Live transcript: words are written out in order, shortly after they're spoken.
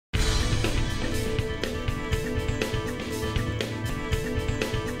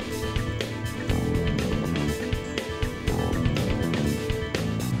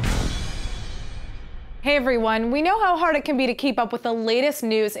Hey everyone, we know how hard it can be to keep up with the latest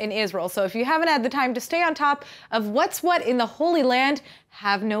news in Israel, so if you haven't had the time to stay on top of what's what in the Holy Land,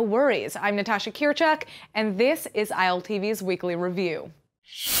 have no worries. I'm Natasha Kirchak, and this is ILTV's Weekly Review.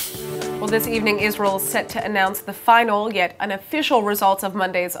 Well, this evening, Israel is set to announce the final, yet unofficial results of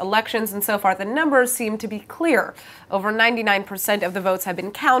Monday's elections, and so far the numbers seem to be clear. Over 99% of the votes have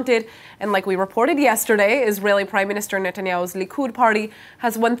been counted, and like we reported yesterday, Israeli Prime Minister Netanyahu's Likud party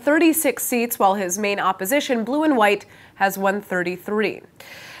has won 36 seats, while his main opposition, Blue and White, has won 33.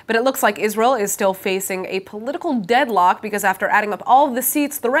 But it looks like Israel is still facing a political deadlock because after adding up all of the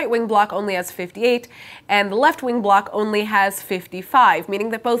seats, the right-wing bloc only has 58 and the left-wing bloc only has 55, meaning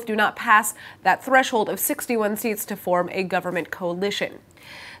that both do not pass that threshold of 61 seats to form a government coalition.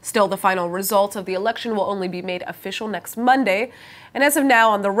 Still, the final results of the election will only be made official next Monday. And as of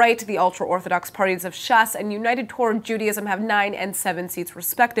now, on the right, the ultra-Orthodox parties of Shas and United Toward Judaism have 9 and 7 seats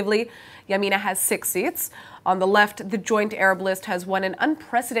respectively. Yamina has 6 seats. On the left, the Joint Arab List has won an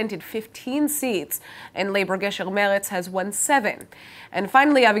unprecedented 15 seats, and Labor Gesher Meretz has won 7. And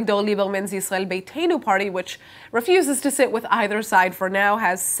finally, Avigdor Lieberman's Israel Beitenu party, which refuses to sit with either side for now,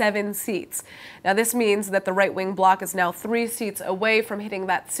 has 7 seats. Now, this means that the right-wing bloc is now 3 seats away from hitting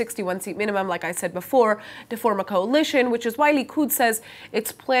that 61-seat minimum, like I said before, to form a coalition, which is why Likud says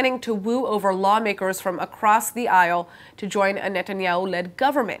it's planning to woo over lawmakers from across the aisle to join a Netanyahu-led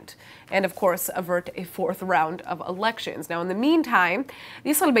government and, of course, avert a 4th round of elections. Now, in the meantime,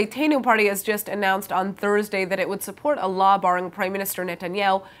 the Israel Beitenu party has just announced on Thursday that it would support a law barring Prime Minister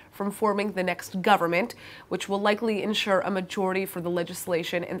Netanyahu from forming the next government, which will likely ensure a majority for the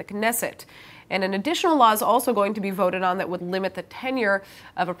legislation in the Knesset. And an additional law is also going to be voted on that would limit the tenure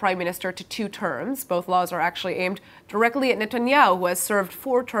of a prime minister to 2 terms. Both laws are actually aimed directly at Netanyahu, who has served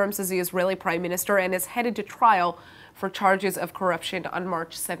 4 terms as the Israeli prime minister and is headed to trial for charges of corruption on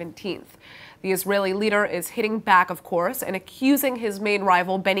March 17th. The Israeli leader is hitting back, of course, and accusing his main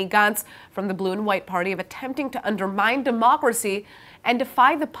rival, Benny Gantz, from the Blue and White Party of attempting to undermine democracy and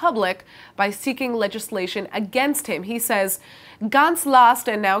defy the public by seeking legislation against him. He says, Gantz lost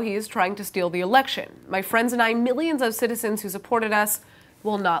and now he is trying to steal the election. My friends and I, millions of citizens who supported us,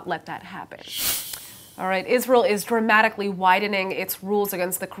 will not let that happen. All right, Israel is dramatically widening its rules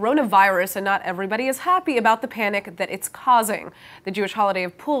against the coronavirus, and not everybody is happy about the panic that it's causing. The Jewish holiday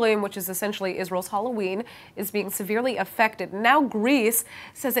of Purim, which is essentially Israel's Halloween, is being severely affected. Now Greece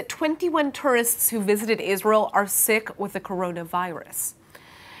says that 21 tourists who visited Israel are sick with the coronavirus.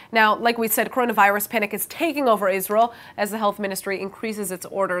 Now, like we said, coronavirus panic is taking over Israel as the health ministry increases its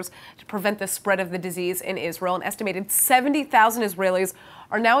orders to prevent the spread of the disease in Israel. An estimated 70,000 Israelis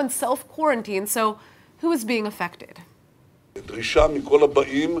are now in self-quarantine, so who is being affected? דרישה מכל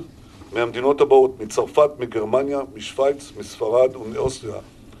הבאים מהמדינות הבאות, מצרפת, מגרמניה, משוויץ, מספרד ומאוסטריה,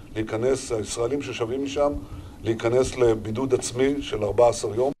 להיכנס, הישראלים ששבים משם, להיכנס לבידוד עצמי של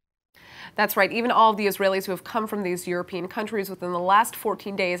 14 יום. That's right. Even all of the Israelis who have come from these European countries within the last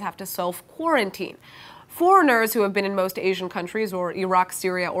 14 days have to self-quarantine. Foreigners who have been in most Asian countries or Iraq,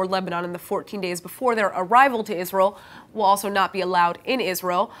 Syria, or Lebanon in the 14 days before their arrival to Israel will also not be allowed in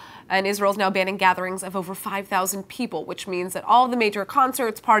Israel. And Israel is now banning gatherings of over 5,000 people, which means that all of the major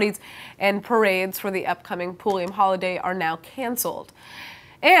concerts, parties, and parades for the upcoming Purim holiday are now canceled.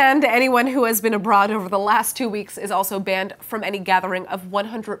 And anyone who has been abroad over the last 2 weeks is also banned from any gathering of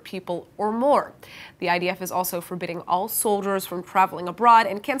 100 people or more. The IDF is also forbidding all soldiers from traveling abroad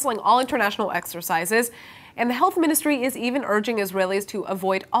and canceling all international exercises. And the health ministry is even urging Israelis to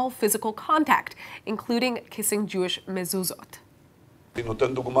avoid all physical contact, including kissing Jewish mezuzot. אני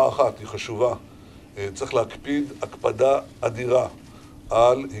נותן דוגמה אחת, היא חשובה. צריך להקפיד הקפדה אדירה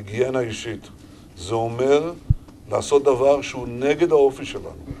על היגיינה אישית. זה אומר לעשות דבר שהוא נגד האופי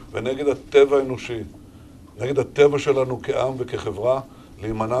שלנו ונגד הטבע האנושי, נגד הטבע שלנו כעם וכחברה,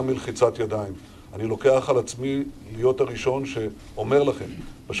 להימנע מלחיצת ידיים. אני לוקח על עצמי להיות הראשון שאומר לכם,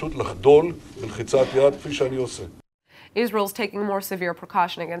 פשוט לחדול מלחיצת יד כפי שאני עושה. Israel is taking more severe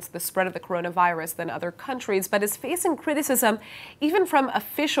precaution against the spread of the coronavirus than other countries, but is facing criticism even from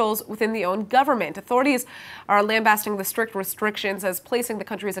officials within the own government. Authorities are lambasting the strict restrictions as placing the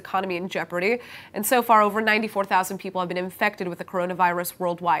country's economy in jeopardy. And so far, over 94,000 people have been infected with the coronavirus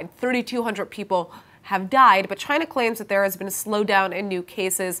worldwide. 3,200 people have died, but China claims that there has been a slowdown in new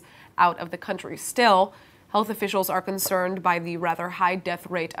cases out of the country. Still, health officials are concerned by the rather high death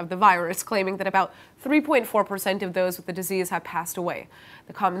rate of the virus, claiming that about 3.4% of those with the disease have passed away.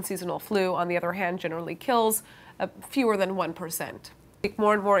 The common seasonal flu, on the other hand, generally kills fewer than 1%.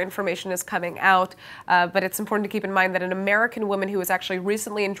 More and more information is coming out, but it's important to keep in mind that an American woman who was actually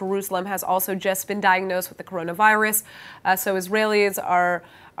recently in Jerusalem has also just been diagnosed with the coronavirus. So Israelis are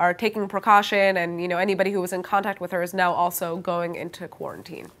taking precaution, and anybody who was in contact with her is now also going into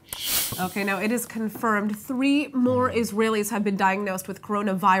quarantine. Okay, now it is confirmed 3 more Israelis have been diagnosed with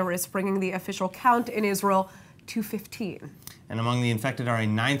coronavirus, bringing the official count in Israel to 15. And among the infected are a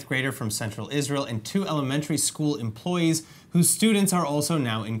 9th grader from central Israel and 2 elementary school employees whose students are also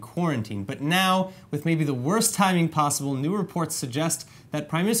now in quarantine. But now, with maybe the worst timing possible, new reports suggest that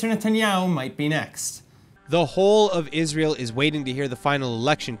Prime Minister Netanyahu might be next. The whole of Israel is waiting to hear the final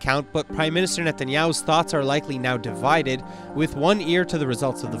election count, but Prime Minister Netanyahu's thoughts are likely now divided, with one ear to the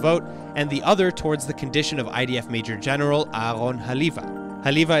results of the vote and the other towards the condition of IDF Major General Aaron Haliva.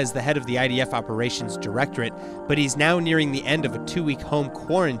 Haliva is the head of the IDF Operations Directorate, but he's now nearing the end of a 2-week home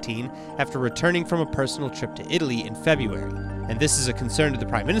quarantine after returning from a personal trip to Italy in February. And this is a concern to the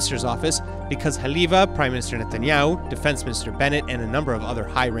Prime Minister's office because Haliva, Prime Minister Netanyahu, Defense Minister Bennett, and a number of other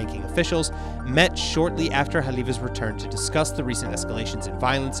high-ranking officials met shortly after Haliva's return to discuss the recent escalations in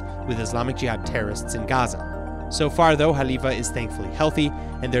violence with Islamic Jihad terrorists in Gaza. So far, though, Haliva is thankfully healthy,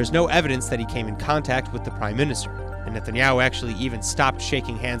 and there's no evidence that he came in contact with the Prime Minister. And Netanyahu actually even stopped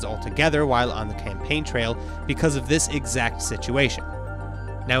shaking hands altogether while on the campaign trail because of this exact situation.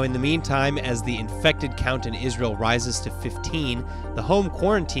 Now, in the meantime, as the infected count in Israel rises to 15, the home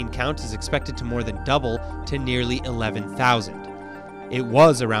quarantine count is expected to more than double to nearly 11,000. It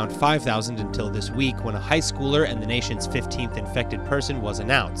was around 5,000 until this week when a high schooler and the nation's 15th infected person was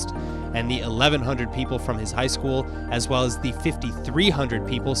announced. And the 1,100 people from his high school, as well as the 5,300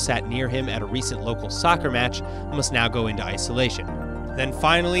 people sat near him at a recent local soccer match, must now go into isolation. Then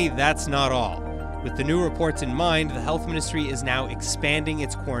finally, that's not all. With the new reports in mind, the health ministry is now expanding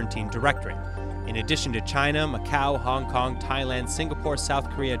its quarantine directorate. In addition to China, Macau, Hong Kong, Thailand, Singapore, South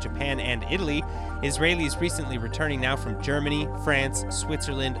Korea, Japan, and Italy, Israelis recently returning now from Germany, France,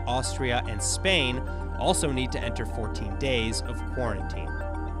 Switzerland, Austria, and Spain also need to enter 14 days of quarantine.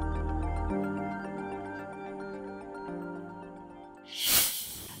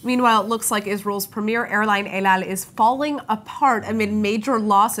 Meanwhile, it looks like Israel's premier airline El Al is falling apart amid major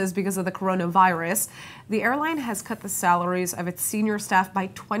losses because of the coronavirus. The airline has cut the salaries of its senior staff by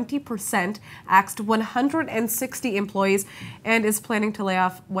 20%, axed 160 employees, and is planning to lay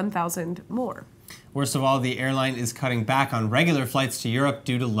off 1,000 more. Worst of all, the airline is cutting back on regular flights to Europe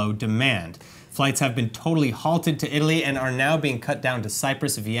due to low demand. Flights have been totally halted to Italy and are now being cut down to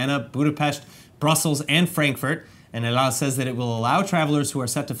Cyprus, Vienna, Budapest, Brussels, and Frankfurt. And El Al says that it will allow travelers who are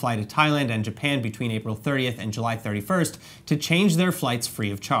set to fly to Thailand and Japan between April 30th and July 31st to change their flights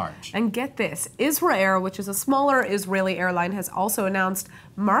free of charge. And get this, Israel, which is a smaller Israeli airline, has also announced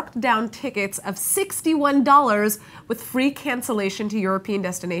marked down tickets of $61 with free cancellation to European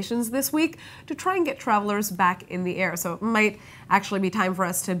destinations this week to try and get travelers back in the air. So it might actually be time for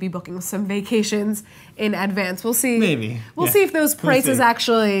us to be booking some vacations in advance. We'll see. Maybe. We'll see if those prices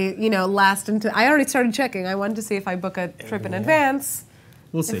actually, last until. I already started checking. I wanted to see if I book a trip in advance.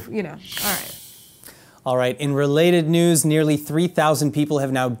 We'll see. All right. All right, in related news, nearly 3,000 people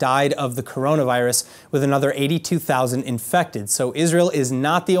have now died of the coronavirus, with another 82,000 infected. So Israel is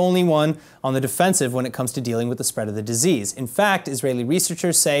not the only one on the defensive when it comes to dealing with the spread of the disease. In fact, Israeli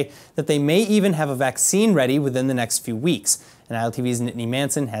researchers say that they may even have a vaccine ready within the next few weeks. And ILTV's Nittany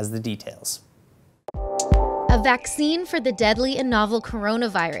Manson has the details. A vaccine for the deadly and novel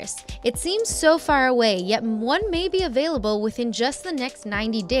coronavirus. It seems so far away, yet one may be available within just the next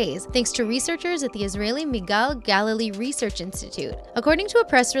 90 days, thanks to researchers at the Israeli Migal Galilee Research Institute. According to a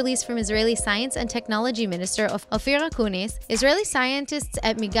press release from Israeli Science and Technology Minister Ophir Akunis, Israeli scientists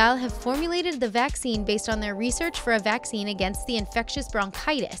at Migal have formulated the vaccine based on their research for a vaccine against the infectious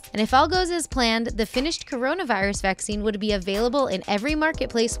bronchitis. And if all goes as planned, the finished coronavirus vaccine would be available in every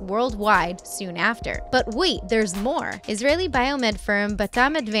marketplace worldwide soon after. But wait, there's more. Israeli biomed firm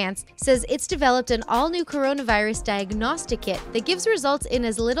Batam Advanced says it's developed an all-new coronavirus diagnostic kit that gives results in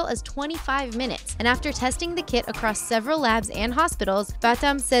as little as 25 minutes. And after testing the kit across several labs and hospitals,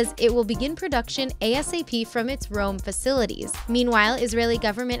 Batam says it will begin production ASAP from its Rome facilities. Meanwhile, Israeli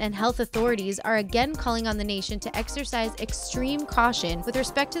government and health authorities are again calling on the nation to exercise extreme caution with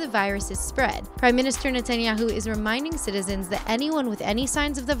respect to the virus's spread. Prime Minister Netanyahu is reminding citizens that anyone with any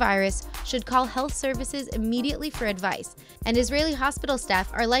signs of the virus should call health services immediately for advice, and Israeli hospital staff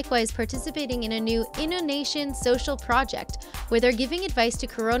are likewise participating in a new InnoNation social project where they're giving advice to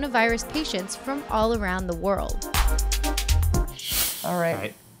coronavirus patients from all around the world. All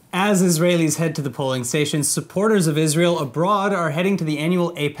right. As Israelis head to the polling stations, supporters of Israel abroad are heading to the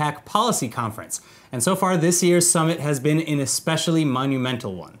annual AIPAC Policy Conference. And so far, this year's summit has been an especially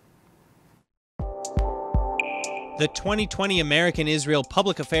monumental one. The 2020 American-Israel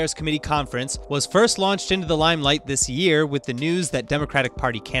Public Affairs Committee Conference was first launched into the limelight this year with the news that Democratic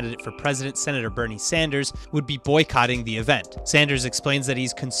Party candidate for president Senator Bernie Sanders would be boycotting the event. Sanders explains that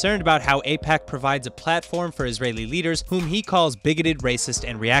he's concerned about how AIPAC provides a platform for Israeli leaders whom he calls bigoted, racist,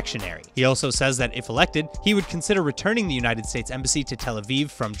 and reactionary. He also says that if elected, he would consider returning the United States Embassy to Tel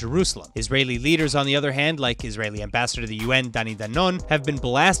Aviv from Jerusalem. Israeli leaders, on the other hand, like Israeli Ambassador to the UN Dani Danon, have been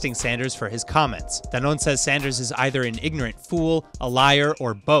blasting Sanders for his comments. Danon says Sanders is either an ignorant fool, a liar,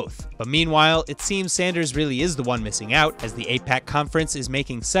 or both. But meanwhile, it seems Sanders really is the one missing out, as the AIPAC conference is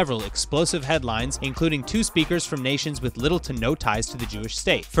making several explosive headlines, including two speakers from nations with little to no ties to the Jewish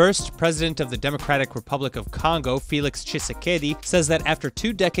state. First, President of the Democratic Republic of Congo, Felix Tshisekedi, says that after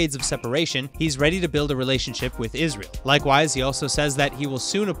 2 decades of separation, he's ready to build a relationship with Israel. Likewise, he also says that he will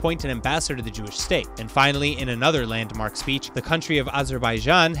soon appoint an ambassador to the Jewish state. And finally, in another landmark speech, the country of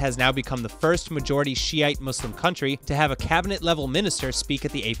Azerbaijan has now become the first majority Shiite Muslim country to have a cabinet-level minister speak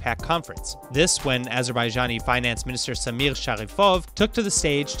at the AIPAC conference. This when Azerbaijani Finance Minister Samir Sharifov took to the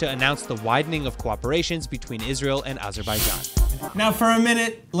stage to announce the widening of cooperations between Israel and Azerbaijan. Now for a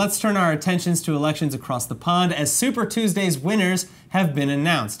minute, let's turn our attentions to elections across the pond as Super Tuesday's winners have been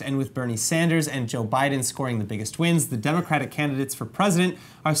announced. And with Bernie Sanders and Joe Biden scoring the biggest wins, the Democratic candidates for president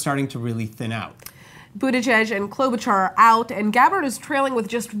are starting to really thin out. Buttigieg and Klobuchar are out, and Gabbard is trailing with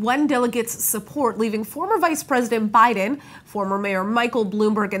just 1 delegate's support, leaving former Vice President Biden, former Mayor Michael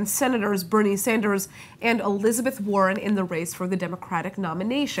Bloomberg, and Senators Bernie Sanders and Elizabeth Warren in the race for the Democratic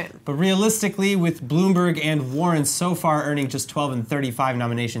nomination. But realistically, with Bloomberg and Warren so far earning just 12 and 35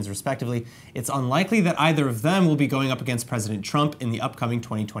 nominations respectively, it's unlikely that either of them will be going up against President Trump in the upcoming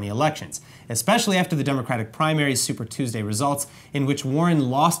 2020 elections, especially after the Democratic primary's Super Tuesday results, in which Warren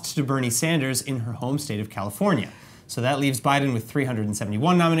lost to Bernie Sanders in her home state of California. So that leaves Biden with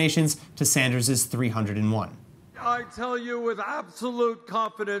 371 nominations to Sanders' 301. I tell you with absolute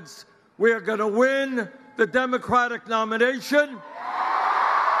confidence, we are going to win the Democratic nomination.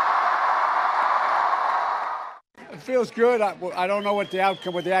 It feels good. I don't know what the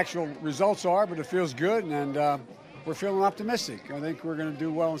outcome, what the actual results are, but it feels good, and we're feeling optimistic. I think we're going to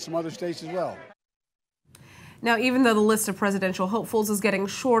do well in some other states as well. Now, even though the list of presidential hopefuls is getting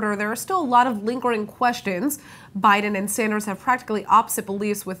shorter, there are still a lot of lingering questions. Biden and Sanders have practically opposite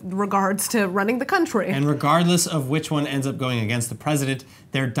beliefs with regards to running the country. And regardless of which one ends up going against the president,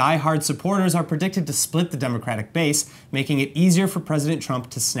 their die-hard supporters are predicted to split the Democratic base, making it easier for President Trump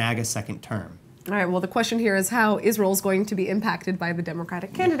to snag a second term. All right, well, the question here is how Israel is going to be impacted by the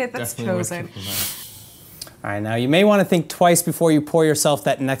Democratic candidate that's chosen. All right, now you may want to think twice before you pour yourself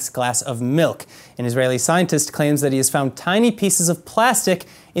that next glass of milk. An Israeli scientist claims that he has found tiny pieces of plastic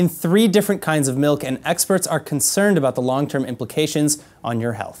in 3 different kinds of milk, and experts are concerned about the long-term implications on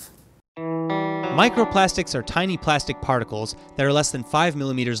your health. Microplastics are tiny plastic particles that are less than 5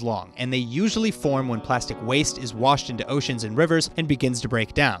 millimeters long, and they usually form when plastic waste is washed into oceans and rivers and begins to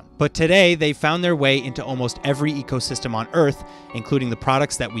break down. But today, they've found their way into almost every ecosystem on Earth, including the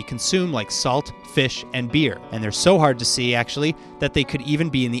products that we consume like salt, fish, and beer. And they're so hard to see, actually, that they could even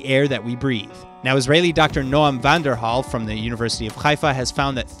be in the air that we breathe. Now, Israeli Dr. Noam Vanderhal from the University of Haifa has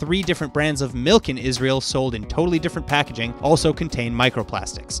found that 3 different brands of milk in Israel sold in totally different packaging also contain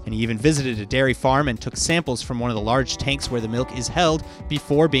microplastics. And he even visited a dairy farm and took samples from one of the large tanks where the milk is held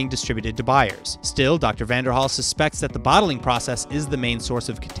before being distributed to buyers. Still, Dr. Vanderhal suspects that the bottling process is the main source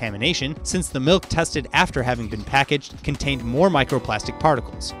of contamination, since the milk tested after having been packaged contained more microplastic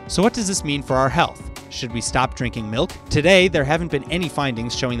particles. So what does this mean for our health? Should we stop drinking milk? Today, there haven't been any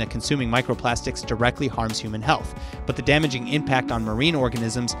findings showing that consuming microplastics directly harms human health, but the damaging impact on marine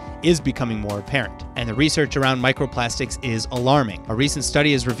organisms is becoming more apparent. And the research around microplastics is alarming. A recent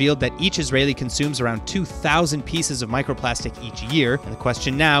study has revealed that each Israeli consumes around 2,000 pieces of microplastic each year, and the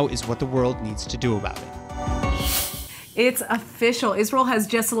question now is what the world needs to do about it. It's official. Israel has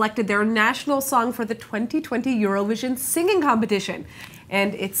just selected their national song for the 2020 Eurovision singing competition.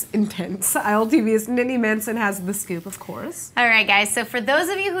 And it's intense. ILTV's Nini Manson has the scoop, of course. All right, guys. So for those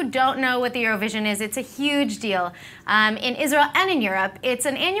of you who don't know what the Eurovision is, it's a huge deal. In Israel and in Europe, it's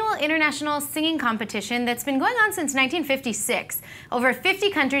an annual international singing competition that's been going on since 1956. Over 50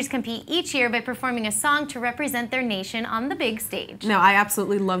 countries compete each year by performing a song to represent their nation on the big stage. No, I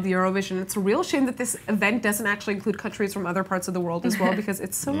absolutely love the Eurovision. It's a real shame that this event doesn't actually include countries from other parts of the world as well, because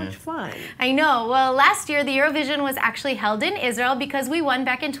it's so much fun. I know. Well, last year, the Eurovision was actually held in Israel because we we won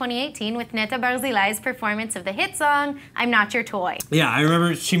back in 2018 with Netta Barzilai's performance of the hit song, I'm Not Your Toy. Yeah, I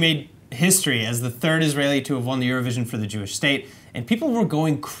remember she made history as the third Israeli to have won the Eurovision for the Jewish state, and people were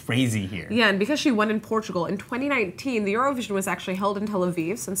going crazy here. Yeah, and because she won in Portugal, in 2019, the Eurovision was actually held in Tel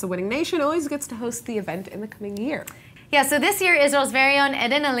Aviv, since the winning nation always gets to host the event in the coming year. Yeah, so this year, Israel's very own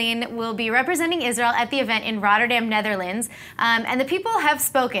Eden Aline will be representing Israel at the event in Rotterdam, Netherlands. And the people have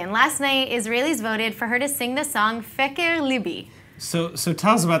spoken. Last night, Israelis voted for her to sing the song Feker Libi. So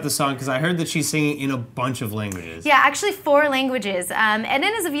tell us about the song, because I heard that she's singing in a bunch of languages. Yeah, actually 4 languages.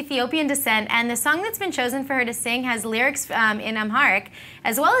 Eden is of Ethiopian descent, and the song that's been chosen for her to sing has lyrics in Amharic,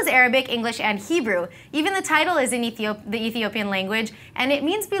 as well as Arabic, English, and Hebrew. Even the title is in the Ethiopian language, and it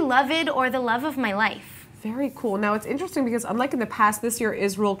means beloved or the love of my life. Very cool. Now, it's interesting because unlike in the past, this year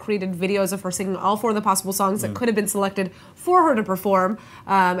Israel created videos of her singing all 4 of the possible songs that could have been selected for her to perform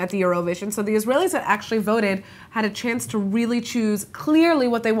at the Eurovision. So the Israelis that actually voted had a chance to really choose clearly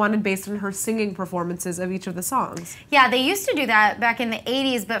what they wanted based on her singing performances of each of the songs. Yeah, they used to do that back in the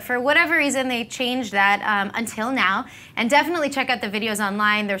 80s, but for whatever reason, they changed that until now. And definitely check out the videos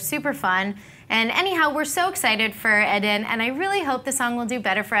online. They're super fun. And anyhow, we're so excited for Eden, and I really hope the song will do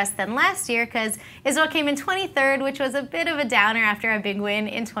better for us than last year, because Israel came in 23rd, which was a bit of a downer after a big win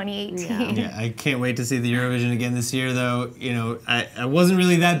in 2018. Yeah, I can't wait to see the Eurovision again this year, though. You know, I wasn't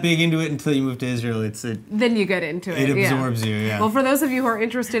really that big into it until you moved to Israel. Then you get into it. It absorbs you, yeah. Well, for those of you who are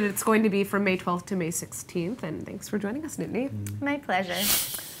interested, it's going to be from May 12th to May 16th, and thanks for joining us, Nittany. My pleasure.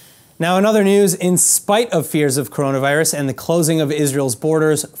 Now, in other news, in spite of fears of coronavirus and the closing of Israel's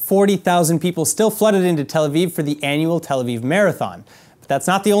borders, 40,000 people still flooded into Tel Aviv for the annual Tel Aviv Marathon. But that's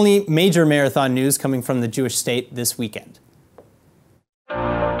not the only major marathon news coming from the Jewish state this weekend.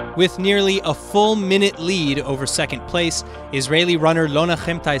 With nearly a full minute lead over second place, Israeli runner Lona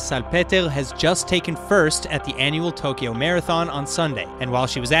Chemtai Salpeter has just taken first at the annual Tokyo Marathon on Sunday. And while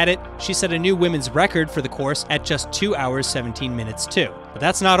she was at it, she set a new women's record for the course at just 2 hours 17 minutes too. But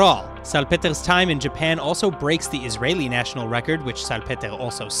that's not all. Salpeter's time in Japan also breaks the Israeli national record, which Salpeter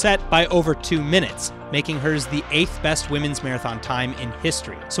also set, by over 2 minutes, making hers the 8th best women's marathon time in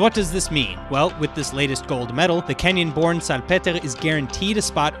history. So what does this mean? Well, with this latest gold medal, the Kenyan-born Salpeter is guaranteed a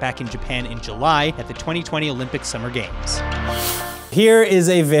spot back in Japan in July at the 2020 Olympic Summer Games. Here is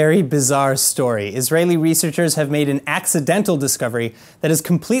a very bizarre story. Israeli researchers have made an accidental discovery that is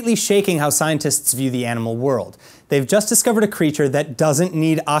completely shaking how scientists view the animal world. They've just discovered a creature that doesn't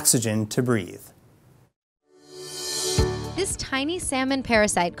need oxygen to breathe. This tiny salmon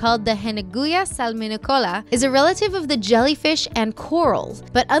parasite called the Heneguia salminicola is a relative of the jellyfish and corals,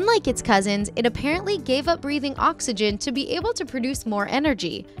 but unlike its cousins, it apparently gave up breathing oxygen to be able to produce more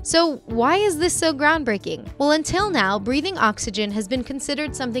energy. So why is this so groundbreaking? Well, until now, breathing oxygen has been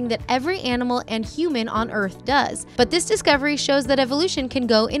considered something that every animal and human on Earth does, but this discovery shows that evolution can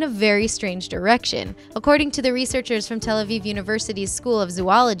go in a very strange direction. According to the researchers from Tel Aviv University's School of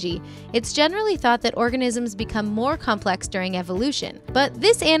Zoology, it's generally thought that organisms become more complex during evolution. But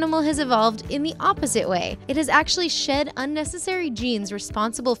this animal has evolved in the opposite way. It has actually shed unnecessary genes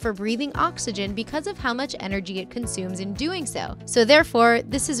responsible for breathing oxygen because of how much energy it consumes in doing so. So therefore,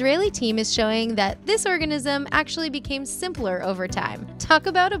 this Israeli team is showing that this organism actually became simpler over time. Talk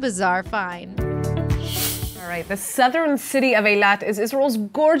about a bizarre find. All right, the southern city of Eilat is Israel's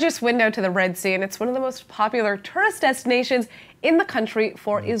gorgeous window to the Red Sea, and it's one of the most popular tourist destinations in the country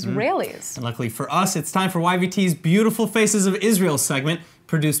for Israelis. And luckily for us, it's time for YVT's Beautiful Faces of Israel segment,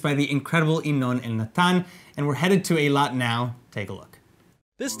 produced by the incredible Inon El Natan, and we're headed to Eilat now. Take a look.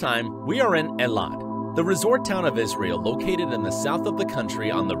 This time, we are in Eilat, the resort town of Israel located in the south of the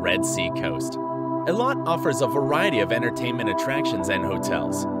country on the Red Sea coast. Eilat offers a variety of entertainment attractions and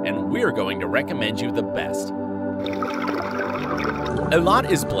hotels, and we're going to recommend you the best.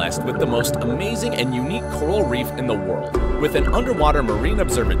 Eilat is blessed with the most amazing and unique coral reef in the world, with an underwater marine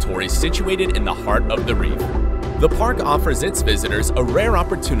observatory situated in the heart of the reef. The park offers its visitors a rare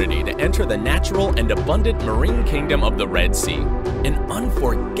opportunity to enter the natural and abundant marine kingdom of the Red Sea, an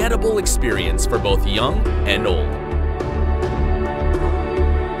unforgettable experience for both young and old.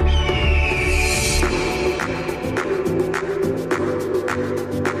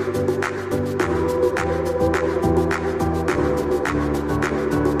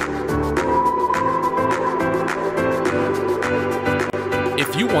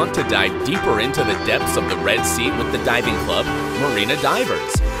 If you want to dive deeper into the depths of the Red Sea with the diving club, Marina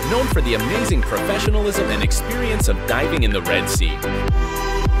Divers, known for the amazing professionalism and experience of diving in the Red Sea.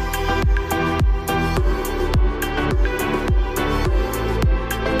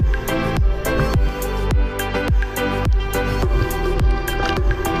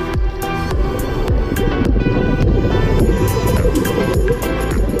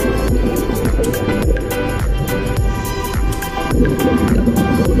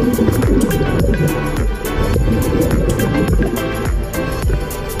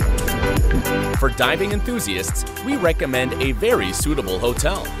 diving enthusiasts, we recommend a very suitable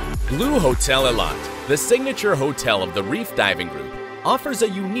hotel. Blue Hotel Eilat, the signature hotel of the Reef Diving Group, offers a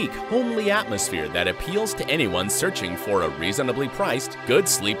unique, homely atmosphere that appeals to anyone searching for a reasonably priced, good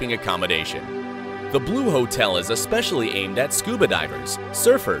sleeping accommodation. The Blue Hotel is especially aimed at scuba divers,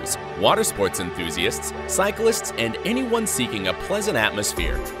 surfers, water sports enthusiasts, cyclists, and anyone seeking a pleasant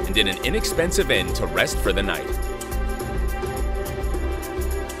atmosphere and in an inexpensive inn to rest for the night.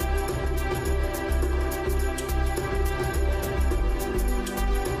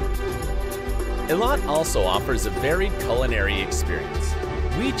 Eilat also offers a varied culinary experience.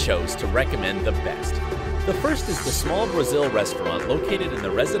 We chose to recommend the best. The first is the Small Brazil restaurant located in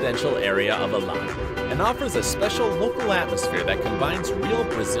the residential area of Eilat and offers a special local atmosphere that combines real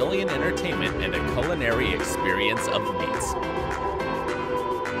Brazilian entertainment and a culinary experience of meats.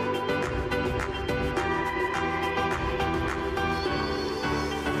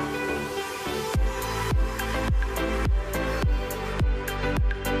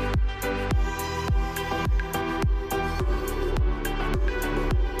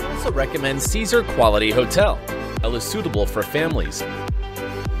 Also recommend Caesar Quality Hotel. It is suitable for families.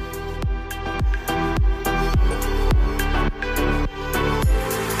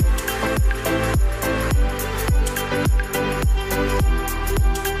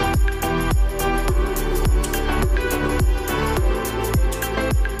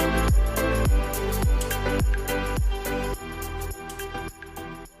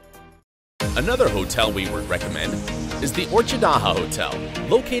 Another hotel we would recommend is the Orchidaha Hotel,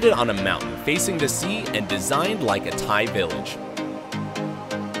 located on a mountain facing the sea and designed like a Thai village.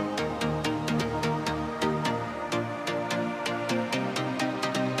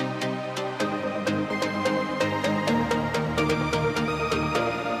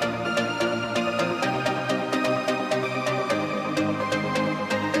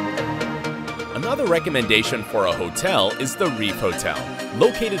 Another recommendation for a hotel is the Reef Hotel,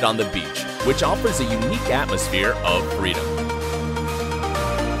 located on the beach, which offers a unique atmosphere of freedom.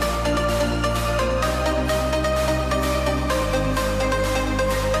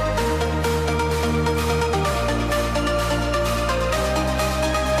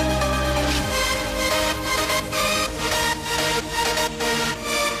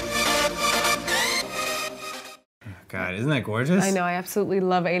 God, isn't that gorgeous? I know, I absolutely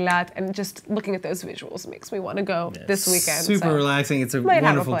love Eilat, and just looking at those visuals makes me want to go this weekend. Super relaxing. It's a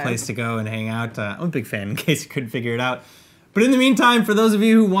wonderful place to go and hang out. I'm a big fan, in case you couldn't figure it out. But in the meantime, for those of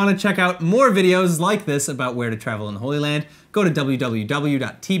you who want to check out more videos like this about where to travel in the Holy Land, go to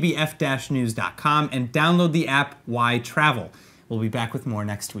www.tbf-news.com and download the app Why Travel. We'll be back with more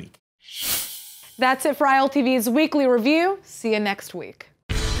next week. That's it for ILTV's weekly review. See you next week.